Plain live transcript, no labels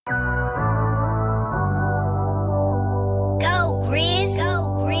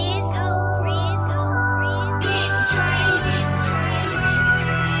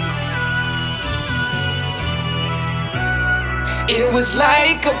It was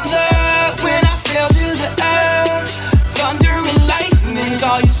like a blood when I fell to the earth. Thunder and lightning's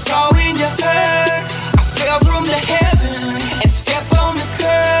all you saw when you heard. I fell from the heavens and stepped on the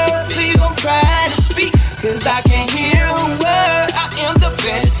curb. Please don't try to speak, cause I can't hear a word. I am the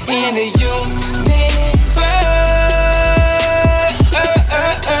best in the universe.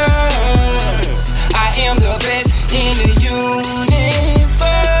 I am the best in the universe.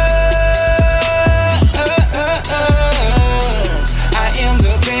 I am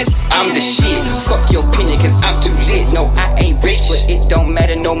the best. I'm the shit. Fuck your opinion, cause I'm too lit. No, I ain't rich, but it don't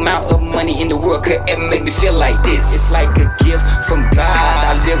matter. No amount of money in the world could ever make me feel like this. It's like a gift from God.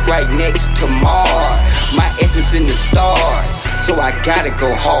 I live right next to Mars. My essence in the stars, so I gotta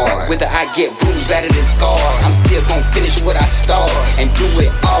go hard. Whether I get bruised, battered and scarred, I'm still gon' finish what I start and do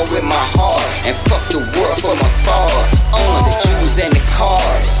it all with my heart. And fuck the world from afar. On the Q's and the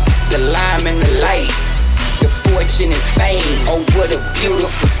cars, the lime and the lights, the fortune and fame. Oh, what a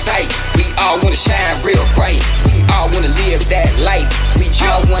beautiful sight. We all wanna shine real bright. We all wanna live that life. We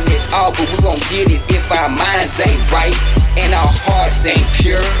all want it all, but we won't get it if our minds ain't right and our hearts ain't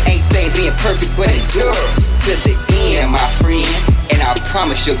pure. Ain't saying being perfect, but endure to the end, my friend. And I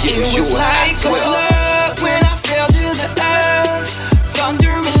promise you'll get yours. It was like a blood when I fell to the earth. Thunder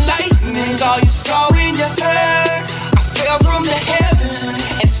and lightning's all you saw when you heard. I fell from the heavens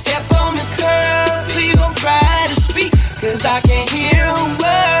and stepped on the curb. Please don't try to speak, cause I can't hear a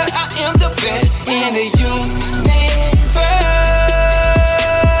word. I am the best in the universe.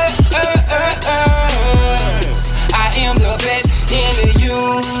 I am the best in the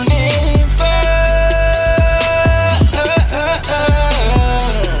universe.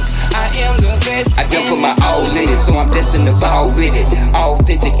 I am the best. I done put my all in it, so I'm destined to ball with it.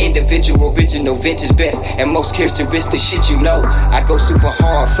 Authentic, individual, original, vintage best, and most characteristic shit you know. I go super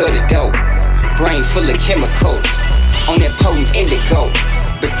hard for the dope. Brain full of chemicals on that potent indigo,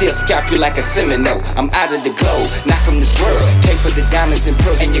 but still scalp you like a Seminole. I'm out of the globe, not from this world. Pay for the diamonds and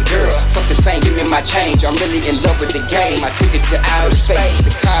pearls and your girl. Fuck the fame, give me my change. I'm really in love with the game. I took it to outer space,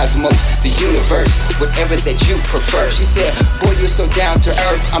 the cosmos, the universe, whatever that you prefer. She said, boy, you're so down to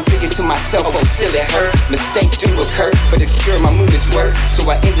earth. I'm thinking to myself, oh, silly her. Mistakes do occur, but obscure my movies were. So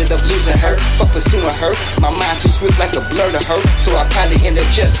I ended up losing her. Fuck pursuing her. My mind too swift like a blur to her. So I probably end up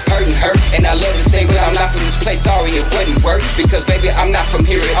just hurting her. And I love to stay, but I'm not from this place. Sorry, it wouldn't work, because baby, I'm not from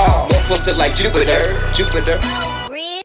here at all. More closer like Jupiter.